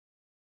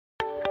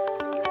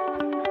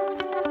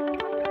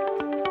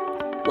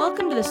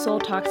Welcome to the Soul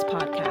Talks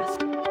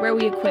podcast, where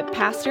we equip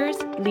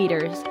pastors,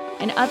 leaders,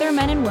 and other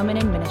men and women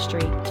in ministry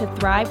to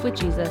thrive with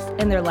Jesus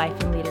in their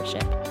life and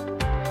leadership.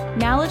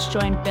 Now let's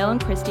join Bill and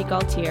Christy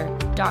Gaultier,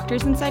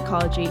 doctors in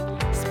psychology,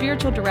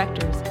 spiritual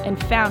directors, and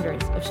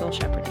founders of Soul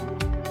Shepherding.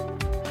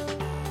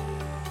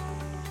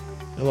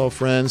 Hello,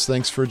 friends.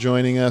 Thanks for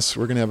joining us.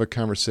 We're going to have a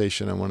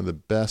conversation on one of the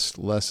best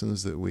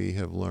lessons that we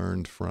have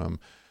learned from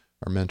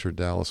our mentor,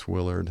 Dallas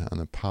Willard, on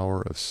the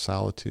power of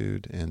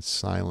solitude and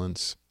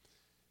silence.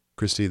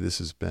 Christy, this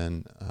has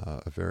been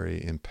a very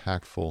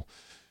impactful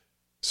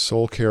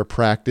soul care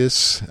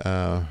practice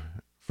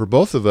for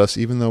both of us,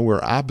 even though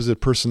we're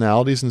opposite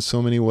personalities in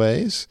so many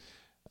ways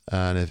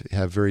and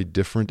have very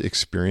different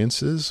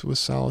experiences with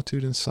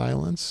solitude and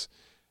silence.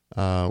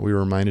 We were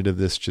reminded of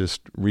this just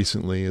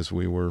recently as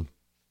we were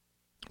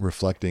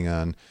reflecting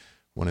on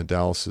one of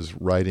Dallas's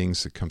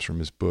writings that comes from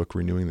his book,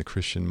 Renewing the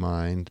Christian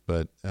Mind.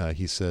 But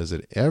he says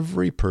that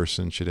every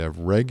person should have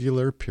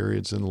regular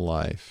periods in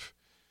life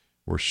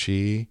where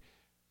she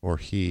or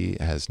he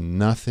has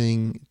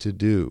nothing to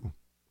do.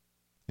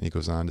 And he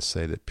goes on to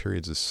say that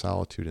periods of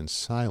solitude and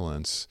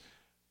silence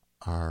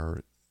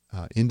are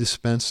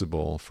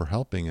indispensable for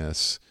helping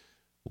us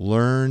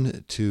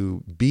learn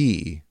to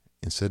be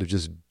instead of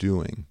just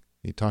doing.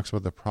 He talks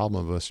about the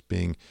problem of us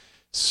being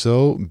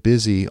so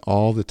busy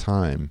all the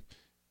time.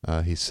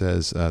 He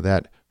says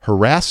that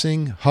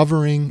harassing,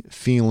 hovering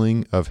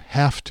feeling of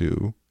have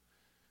to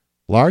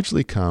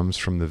largely comes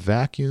from the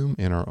vacuum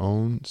in our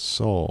own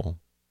soul.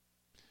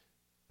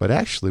 But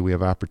actually, we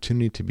have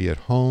opportunity to be at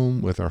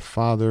home with our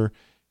Father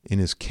in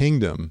His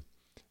kingdom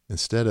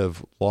instead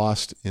of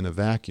lost in a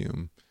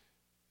vacuum.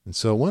 And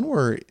so when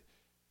we're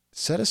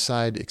set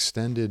aside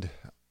extended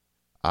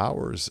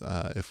hours,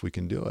 if we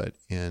can do it,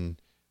 in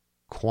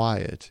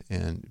quiet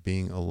and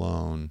being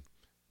alone,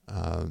 there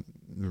are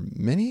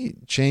many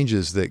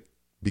changes that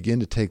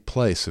begin to take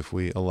place if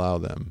we allow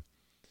them.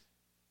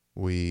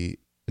 We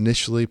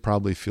initially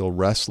probably feel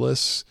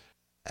restless,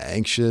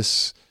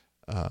 anxious,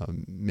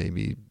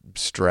 maybe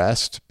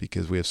stressed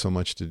because we have so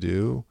much to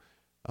do.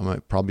 I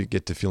might probably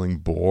get to feeling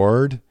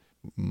bored,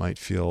 might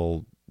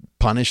feel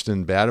punished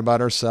and bad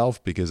about ourselves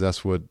because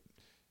that's what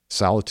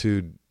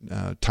solitude,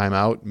 time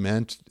out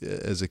meant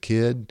as a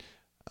kid.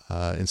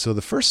 And so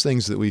the first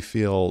things that we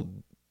feel,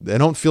 they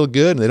don't feel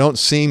good, and they don't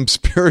seem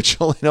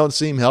spiritual, they don't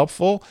seem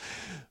helpful,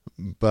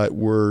 but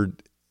we're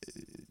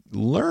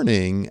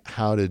learning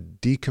how to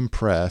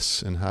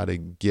decompress and how to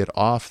get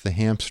off the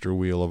hamster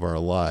wheel of our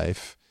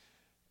life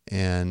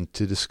and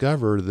to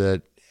discover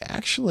that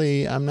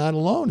actually I'm not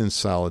alone in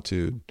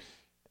solitude.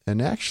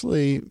 And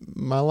actually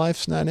my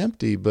life's not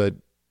empty, but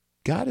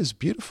God is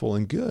beautiful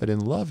and good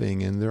and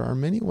loving. And there are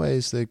many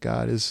ways that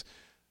God is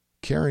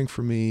caring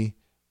for me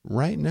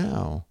right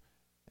now.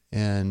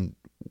 And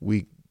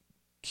we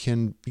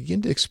can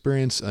begin to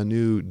experience a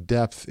new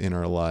depth in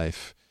our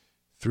life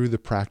through the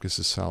practice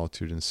of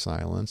solitude and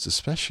silence,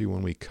 especially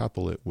when we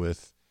couple it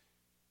with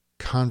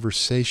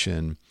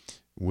conversation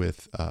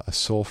with a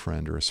soul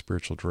friend or a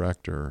spiritual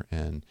director,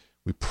 and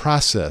we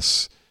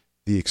process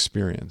the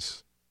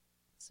experience.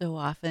 So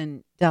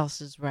often,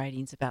 Dallas's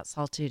writings about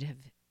solitude have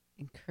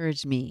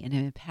encouraged me and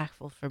have been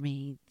impactful for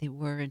me. They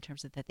were in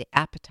terms of that they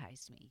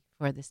appetized me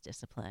for this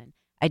discipline.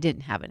 I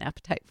didn't have an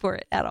appetite for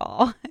it at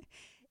all.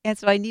 And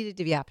so I needed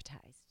to be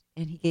appetized.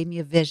 And he gave me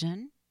a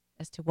vision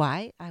as to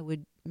why I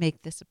would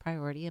make this a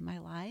priority in my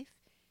life.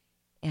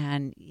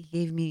 And he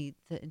gave me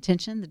the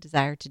intention, the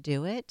desire to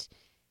do it.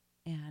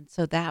 And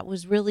so that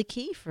was really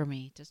key for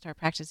me to start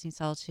practicing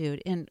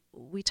solitude. And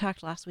we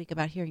talked last week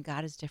about hearing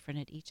God is different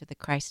at each of the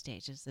Christ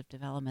stages of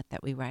development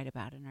that we write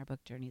about in our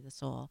book, Journey of the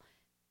Soul.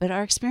 But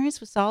our experience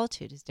with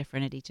solitude is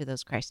different at each of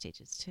those Christ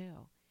stages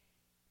too.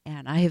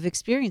 And I have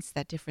experienced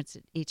that difference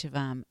at each of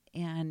them.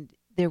 And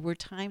there were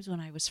times when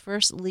I was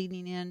first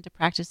leaning into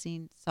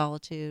practicing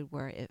solitude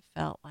where it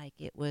felt like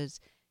it was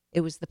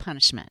the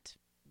punishment,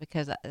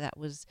 because that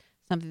was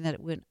something that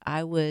when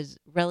I was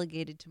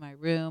relegated to my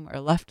room or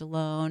left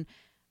alone,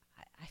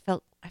 I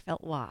felt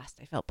lost.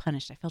 I felt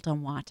punished. I felt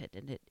unwanted,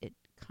 and it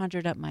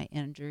conjured up my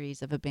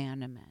injuries of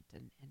abandonment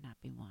and not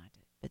being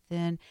wanted. But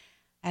then,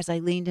 as I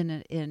leaned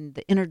in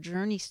the inner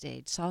journey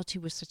stage,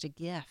 solitude was such a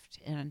gift,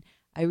 and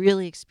I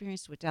really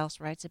experienced what Dallas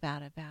writes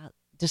about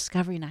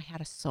discovering I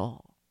had a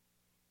soul,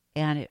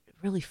 and it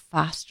really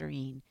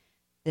fostering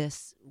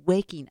this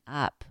waking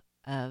up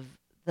of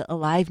the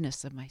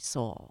aliveness of my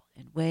soul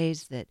in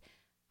ways that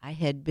my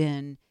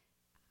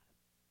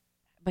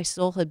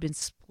soul had been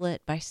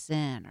split by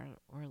sin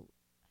or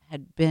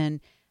had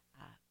been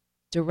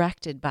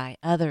directed by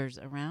others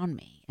around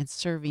me and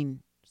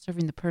serving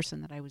the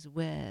person that I was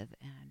with,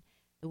 and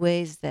the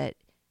ways that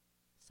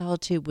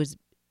solitude was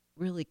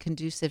really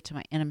conducive to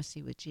my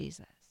intimacy with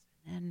Jesus.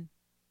 And then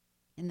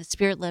in the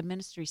Spirit-led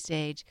ministry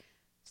stage,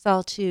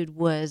 solitude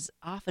was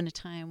often a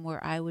time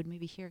where I would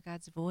maybe hear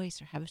God's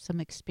voice or have some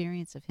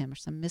experience of Him or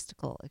some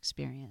mystical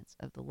experience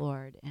of the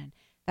Lord. And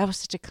that was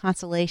such a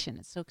consolation.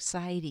 It's so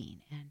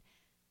exciting and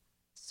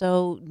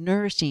so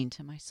nourishing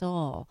to my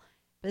soul.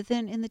 But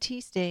then in the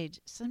T stage,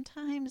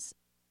 sometimes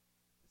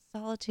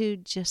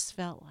solitude just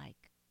felt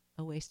like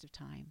a waste of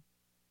time.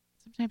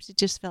 Sometimes it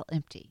just felt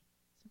empty.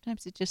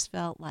 Sometimes it just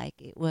felt like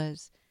it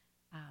was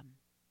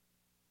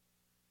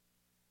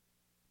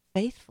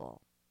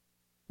faithful,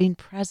 being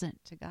present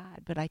to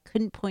God, but I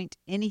couldn't point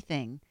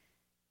anything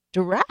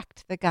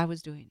direct that God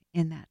was doing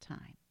in that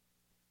time.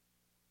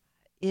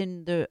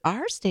 In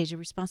our stage of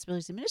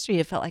responsibilities in ministry,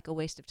 it felt like a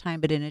waste of time,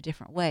 but in a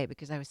different way,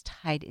 because I was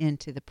tied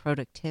into the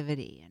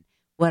productivity and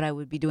what I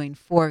would be doing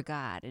for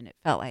God, and it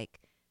felt like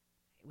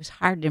it was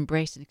hard to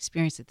embrace and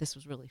experience that this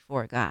was really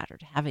for God, or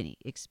to have any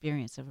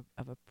experience of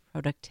a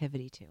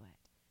productivity to it.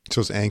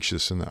 So it's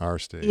anxious in the R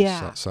stage.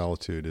 Yeah.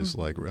 Solitude is Mhm.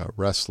 like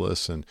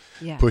restless and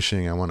Yeah.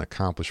 pushing. I want to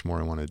accomplish more.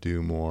 I want to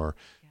do more.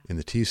 Yeah. In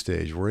the T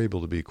stage, we're able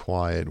to be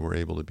quiet. We're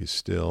able to be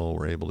still.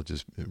 We're able to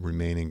just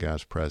remain in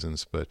God's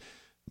presence. But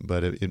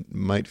it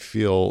might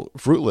feel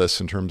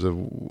fruitless in terms of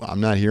I'm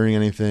not hearing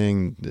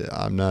anything.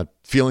 I'm not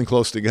feeling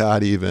close to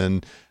God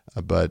even,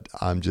 but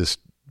I'm just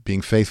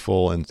being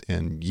faithful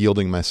and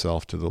yielding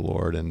myself to the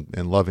Lord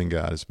and loving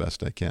God as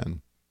best I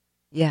can.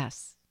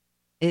 Yes.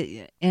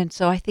 And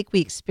so I think we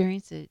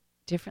experience it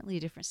differently,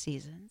 different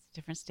seasons,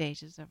 different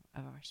stages of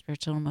our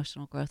spiritual and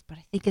emotional growth, but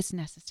I think it's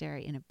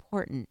necessary and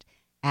important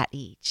at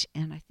each.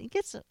 And I think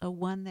it's a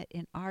one that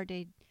in our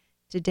day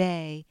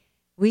today,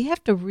 we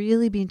have to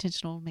really be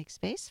intentional to make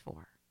space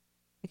for,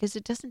 because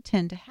it doesn't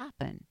tend to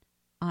happen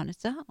on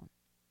its own.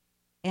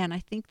 And I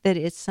think that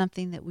it's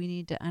something that we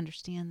need to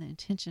understand the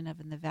intention of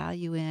and the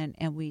value in,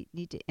 and we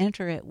need to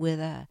enter it with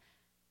an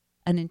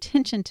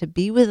intention to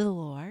be with the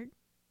Lord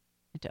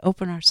and to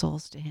open our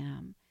souls to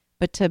Him,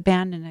 but to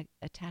abandon an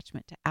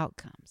attachment to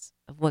outcomes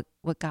of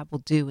what God will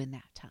do in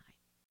that time.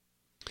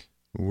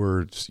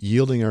 We're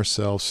yielding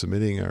ourselves,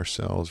 submitting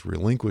ourselves,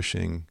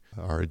 relinquishing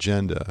our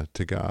agenda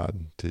to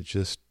God, to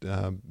just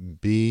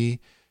be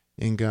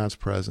in God's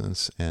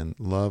presence and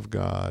love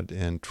God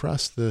and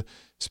trust the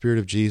Spirit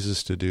of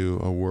Jesus to do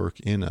a work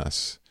in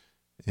us.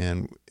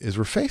 And as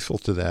we're faithful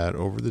to that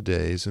over the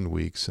days and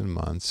weeks and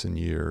months and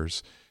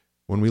years,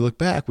 when we look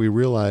back, we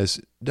realize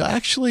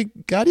actually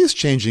God is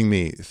changing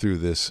me through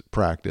this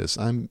practice.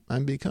 I'm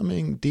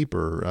becoming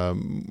deeper,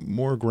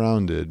 more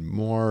grounded,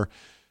 more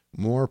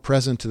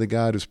present to the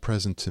God who's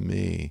present to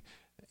me.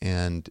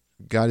 And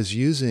God is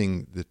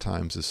using the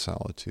times of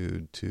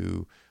solitude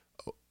to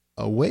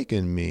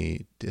awaken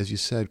me, as you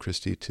said,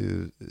 Christy,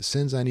 to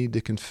sins I need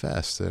to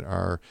confess that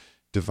are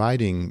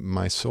dividing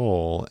my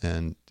soul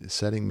and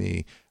setting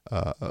me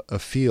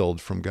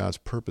afield from God's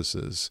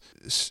purposes.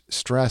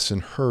 Stress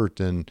and hurt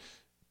and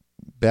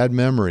bad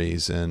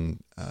memories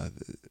and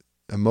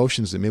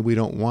emotions that maybe we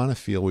don't want to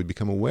feel, we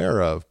become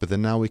aware of, but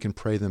then now we can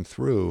pray them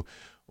through,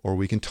 or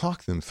we can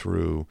talk them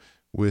through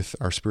with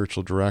our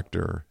spiritual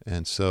director.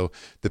 And so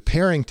the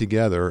pairing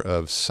together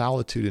of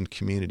solitude and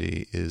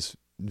community is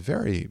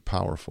very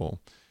powerful.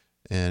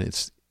 And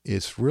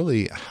it's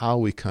really how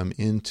we come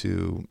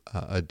into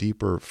a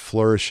deeper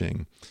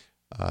flourishing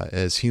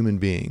as human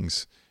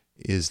beings,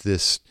 is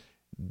this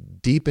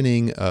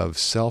deepening of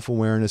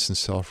self-awareness and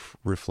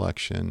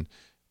self-reflection,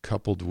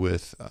 coupled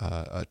with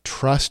a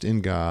trust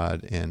in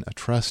God and a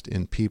trust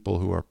in people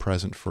who are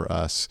present for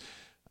us,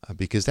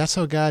 because that's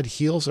how God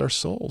heals our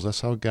souls.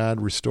 That's how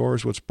God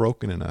restores what's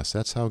broken in us.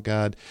 That's how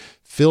God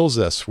fills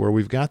us where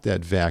we've got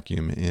that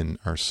vacuum in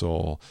our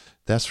soul.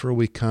 That's where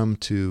we come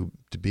to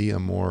be a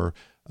more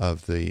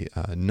of the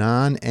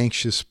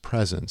non-anxious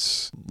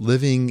presence,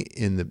 living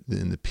in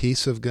the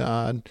peace of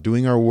God,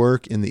 doing our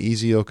work in the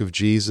easy yoke of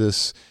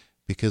Jesus,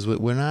 because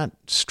we're not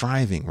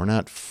striving, we're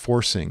not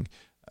forcing,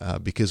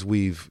 because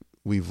we've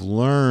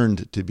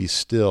learned to be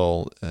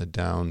still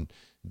down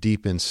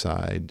deep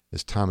inside.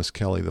 As Thomas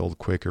Kelly, the old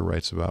Quaker,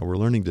 writes about, we're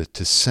learning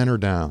to center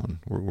down.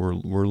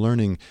 We're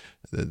learning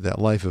that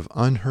life of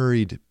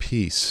unhurried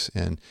peace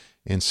and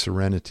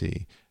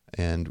serenity.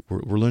 And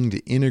we're learning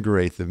to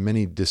integrate the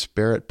many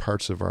disparate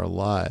parts of our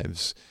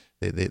lives.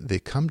 They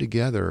come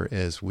together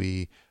as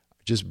we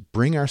just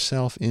bring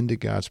ourselves into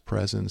God's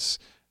presence,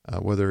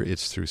 whether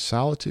it's through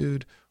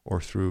solitude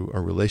or through a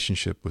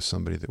relationship with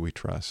somebody that we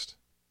trust.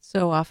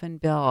 So often,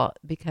 Bill,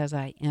 because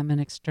I am an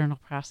external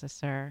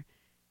processor,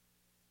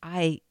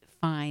 I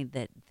find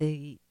that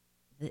the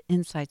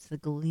insights, the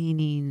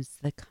gleanings,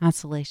 the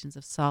consolations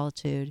of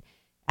solitude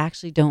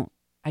actually don't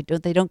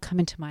come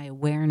into my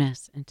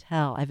awareness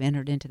until I've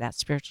entered into that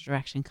spiritual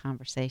direction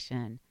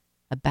conversation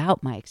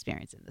about my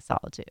experience in the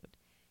solitude.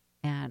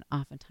 And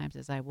oftentimes,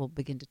 as I will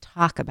begin to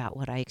talk about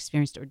what I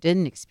experienced or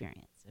didn't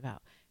experience,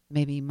 about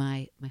maybe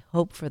my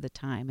hope for the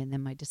time, and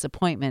then my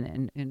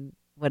disappointment and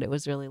what it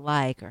was really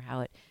like, or how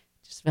it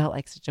just felt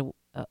like such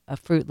a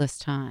fruitless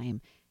time,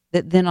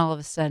 that then all of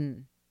a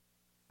sudden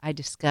I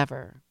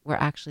discover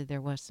where actually there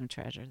was some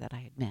treasure that I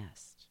had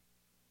missed.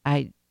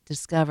 I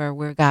discover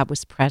where God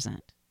was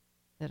present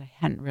that I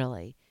hadn't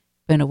really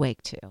been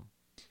awake to.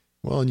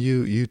 Well, and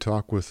you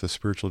talk with the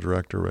spiritual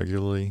director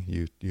regularly.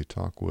 You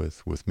talk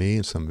with me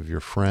and some of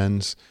your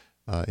friends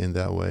in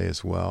that way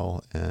as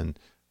well. And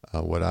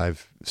what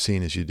I've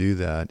seen as you do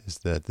that is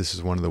that this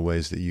is one of the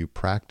ways that you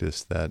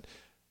practice that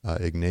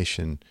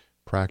Ignatian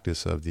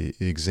practice of the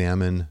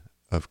examine,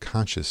 of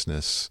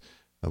consciousness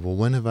of, well,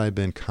 when have I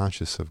been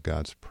conscious of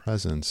God's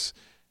presence?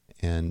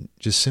 And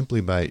just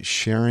simply by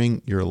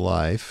sharing your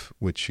life,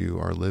 which you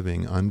are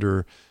living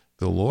under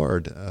the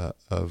Lord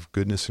of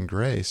goodness and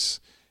grace,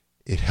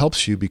 it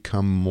helps you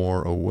become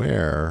more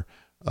aware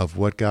of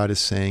what God is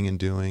saying and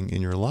doing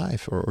in your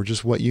life, or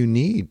just what you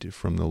need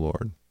from the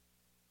Lord.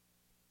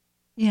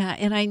 Yeah,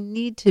 and I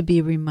need to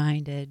be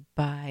reminded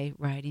by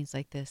writings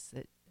like this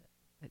that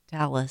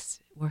Dallas,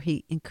 where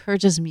he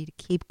encourages me to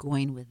keep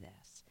going with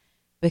this,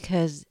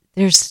 because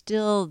there's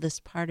still this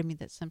part of me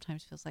that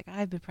sometimes feels like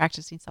I've been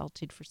practicing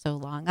solitude for so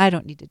long, I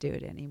don't need to do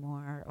it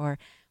anymore, or,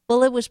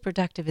 well, it was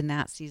productive in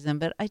that season,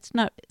 but it's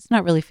not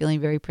really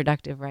feeling very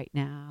productive right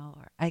now,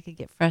 or I could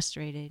get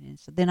frustrated. And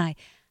so then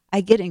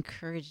I get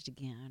encouraged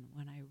again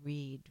when I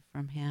read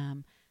from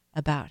him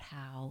about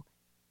how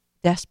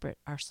desperate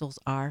our souls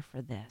are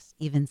for this,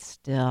 even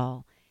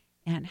still,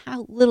 and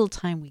how little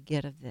time we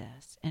get of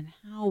this, and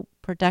how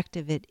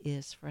productive it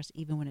is for us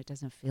even when it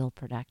doesn't feel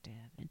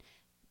productive. And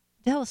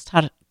Dallas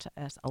taught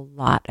us a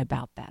lot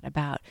about that,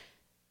 about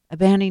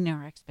abandoning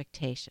our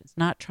expectations,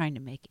 not trying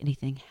to make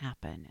anything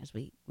happen as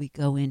we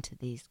go into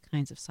these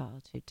kinds of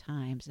solitude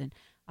times. And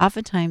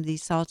oftentimes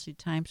these solitude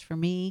times for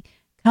me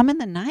come in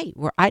the night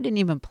where I didn't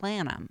even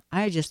plan them.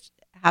 I just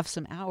have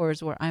some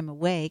hours where I'm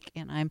awake,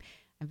 and I'm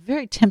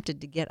very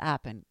tempted to get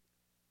up and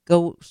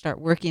go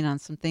start working on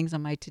some things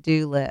on my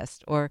to-do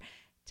list, or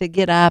to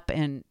get up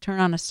and turn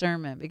on a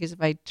sermon, because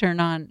if I turn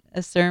on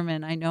a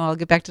sermon, I know I'll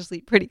get back to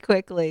sleep pretty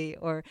quickly,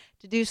 or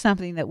to do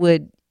something that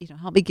would,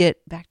 help me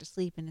get back to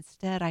sleep. And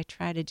instead, I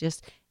try to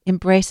just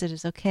embrace it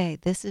as, okay,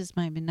 this is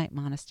my midnight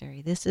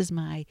monastery. This is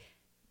my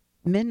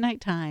midnight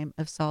time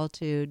of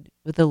solitude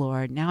with the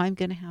Lord. Now I'm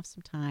going to have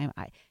some time.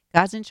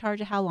 God's in charge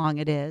of how long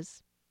it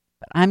is,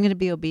 but I'm going to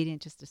be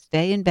obedient just to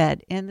stay in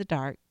bed in the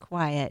dark,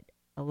 quiet,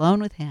 alone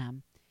with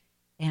him,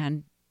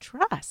 and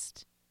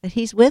trust that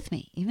he's with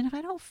me, even if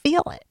I don't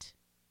feel it.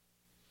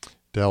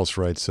 Dallas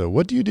writes, so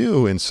what do you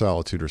do in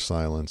solitude or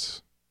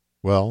silence?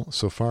 Well,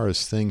 so far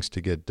as things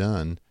to get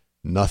done,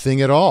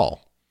 nothing at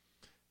all.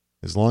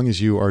 As long as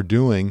you are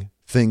doing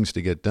things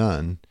to get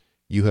done,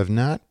 you have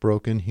not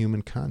broken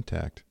human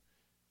contact.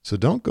 So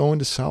don't go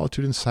into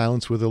solitude and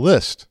silence with a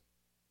list.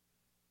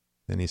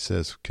 Then he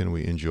says, can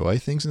we enjoy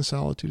things in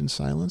solitude and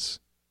silence?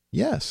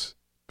 Yes,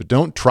 but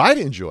don't try to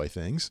enjoy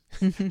things.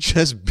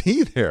 Just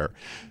be there.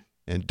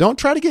 And don't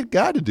try to get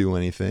God to do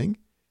anything.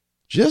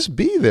 Just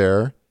be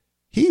there.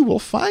 He will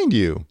find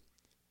you.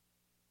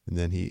 And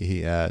then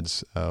he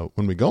adds,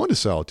 when we go into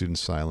solitude and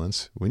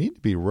silence, we need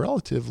to be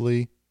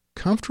relatively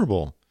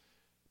comfortable.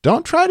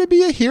 Don't try to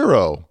be a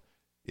hero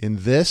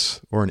in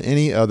this or in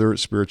any other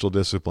spiritual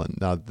discipline.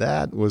 Now,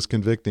 that was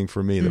convicting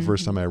for me the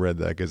first time I read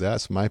that, because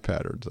that's my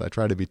patterns. I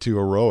try to be too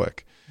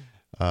heroic.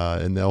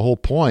 And the whole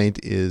point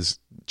is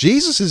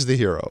Jesus is the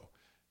hero,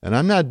 and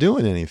I'm not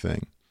doing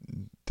anything.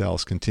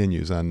 Dallas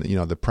continues on,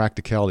 the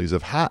practicalities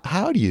of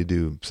how do you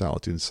do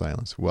solitude and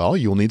silence? Well,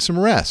 you'll need some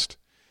rest.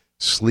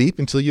 Sleep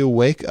until you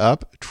wake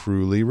up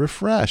truly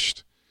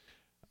refreshed.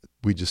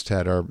 We just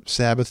had our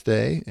Sabbath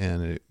day,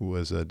 and it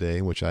was a day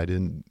in which I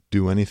didn't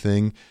do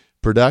anything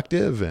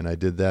productive, and I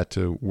did that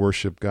to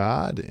worship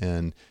God,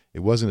 and it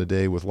wasn't a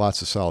day with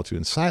lots of solitude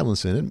and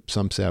silence in it.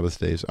 Some Sabbath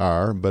days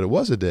are, but it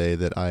was a day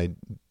that I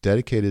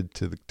dedicated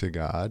to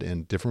God,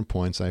 and different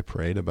points I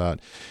prayed about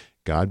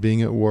God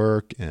being at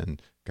work,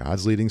 and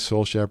God's leading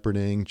soul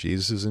shepherding.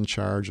 Jesus is in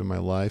charge of my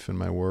life and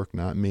my work,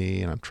 not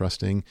me, and I'm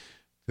trusting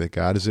that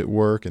God is at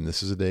work, and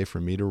this is a day for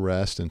me to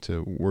rest and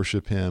to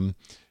worship him.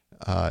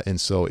 And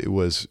so it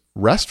was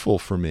restful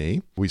for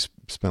me. We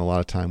spent a lot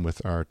of time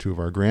with two of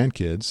our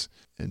grandkids,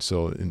 and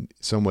so in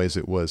some ways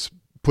it was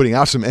putting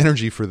out some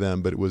energy for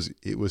them, but it was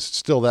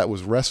still, that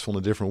was restful in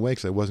a different way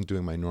because I wasn't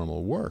doing my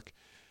normal work.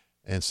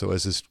 And so,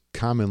 as is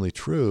commonly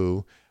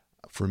true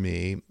for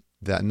me,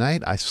 that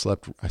night I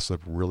slept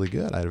really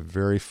good. I had a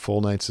very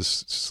full night's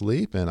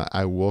sleep, and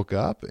I woke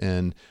up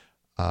and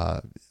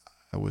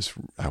I was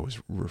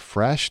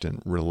refreshed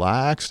and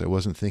relaxed. I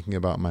wasn't thinking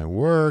about my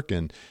work,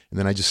 and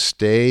then I just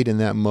stayed in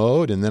that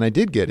mode. And then I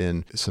did get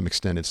in some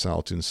extended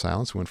solitude and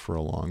silence, went for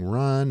a long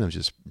run. I was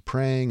just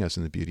praying. I was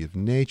in the beauty of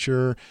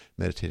nature,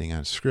 meditating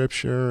on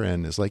scripture,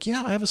 and it's like,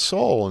 I have a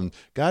soul, and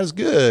God is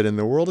good, and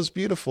the world is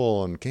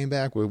beautiful, and came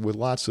back with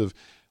lots of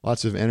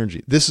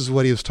energy. This is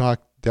what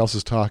Dallas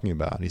is talking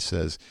about. He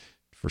says,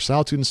 for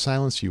solitude and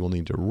silence, you will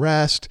need to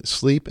rest,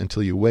 sleep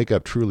until you wake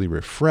up truly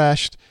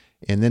refreshed,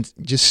 and then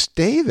just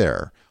stay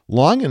there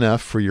long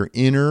enough for your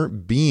inner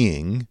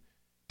being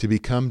to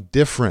become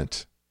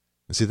different.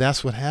 And see,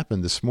 that's what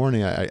happened this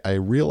morning. I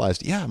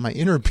realized, my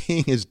inner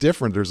being is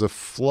different. There's a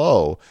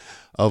flow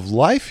of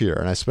life here.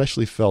 And I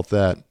especially felt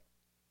that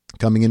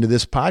coming into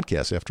this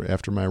podcast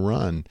after my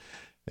run.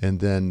 And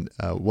then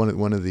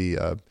one of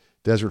the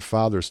Desert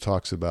Fathers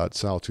talks about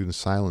solitude and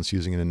silence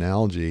using an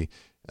analogy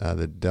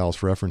that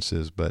Dallas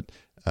references, but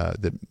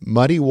that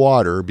muddy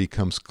water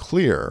becomes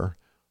clear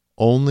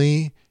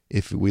only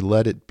if we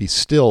let it be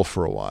still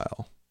for a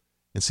while.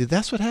 And see,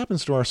 that's what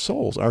happens to our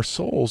souls. Our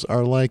souls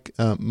are like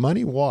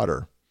muddy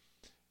water,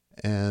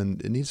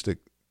 and it needs to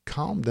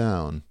calm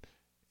down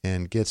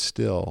and get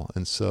still.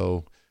 And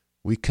so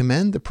we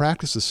commend the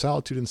practice of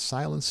solitude and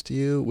silence to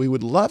you. We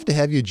would love to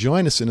have you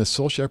join us in a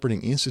Soul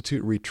Shepherding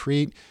Institute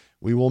retreat.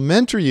 We will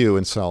mentor you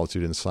in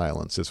solitude and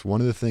silence. It's one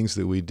of the things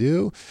that we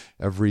do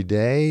every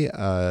day,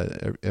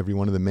 every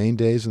one of the main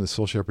days in the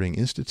Soul Shepherding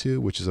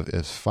Institute, which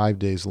is 5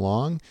 days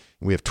long.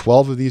 And we have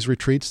 12 of these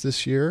retreats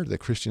this year that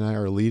Christy and I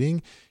are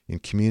leading in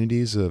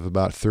communities of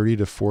about 30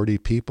 to 40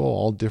 people,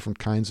 all different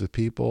kinds of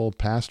people,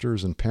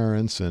 pastors and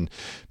parents and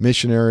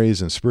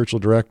missionaries and spiritual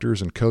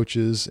directors and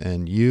coaches,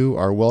 and you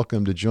are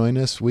welcome to join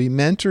us. We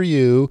mentor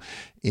you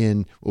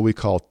in what we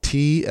call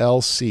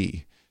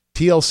TLC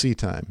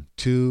time,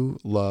 to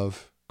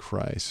love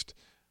Christ.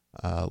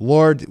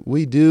 Lord,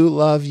 we do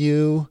love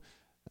you,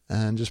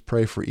 and just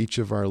pray for each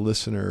of our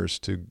listeners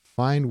to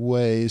find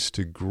ways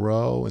to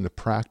grow in the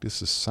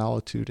practice of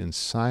solitude and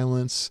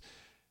silence,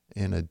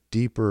 in a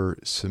deeper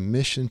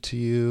submission to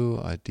you,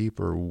 a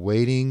deeper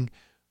waiting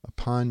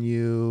upon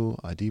you,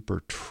 a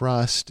deeper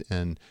trust,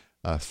 and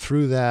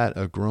through that,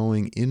 a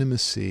growing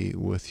intimacy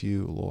with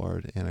you,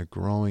 Lord, and a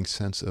growing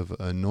sense of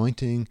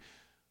anointing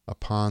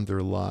upon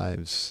their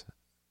lives.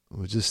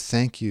 We just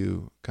thank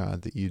you,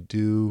 God, that you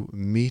do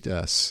meet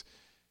us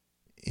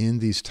in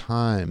these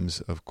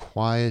times of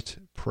quiet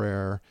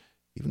prayer.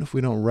 Even if we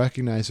don't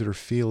recognize it or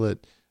feel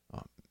it,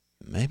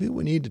 maybe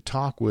we need to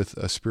talk with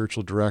a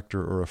spiritual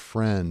director or a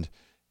friend,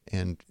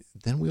 and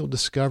then we'll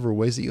discover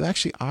ways that you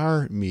actually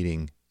are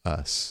meeting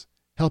us.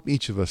 Help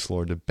each of us,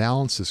 Lord, to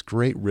balance this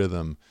great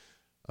rhythm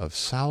of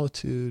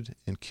solitude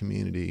and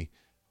community,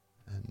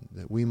 and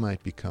that we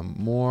might become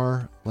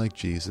more like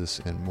Jesus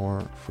and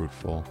more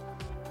fruitful.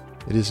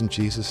 It is in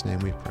Jesus' name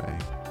we pray.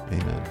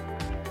 Amen.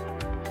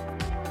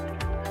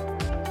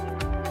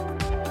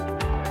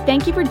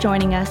 Thank you for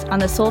joining us on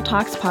the Soul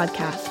Talks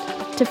podcast.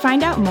 To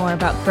find out more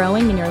about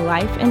growing in your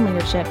life and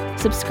leadership,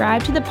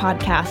 subscribe to the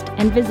podcast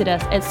and visit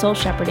us at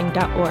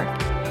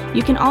soulshepherding.org.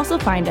 You can also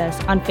find us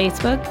on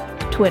Facebook,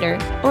 Twitter,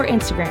 or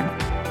Instagram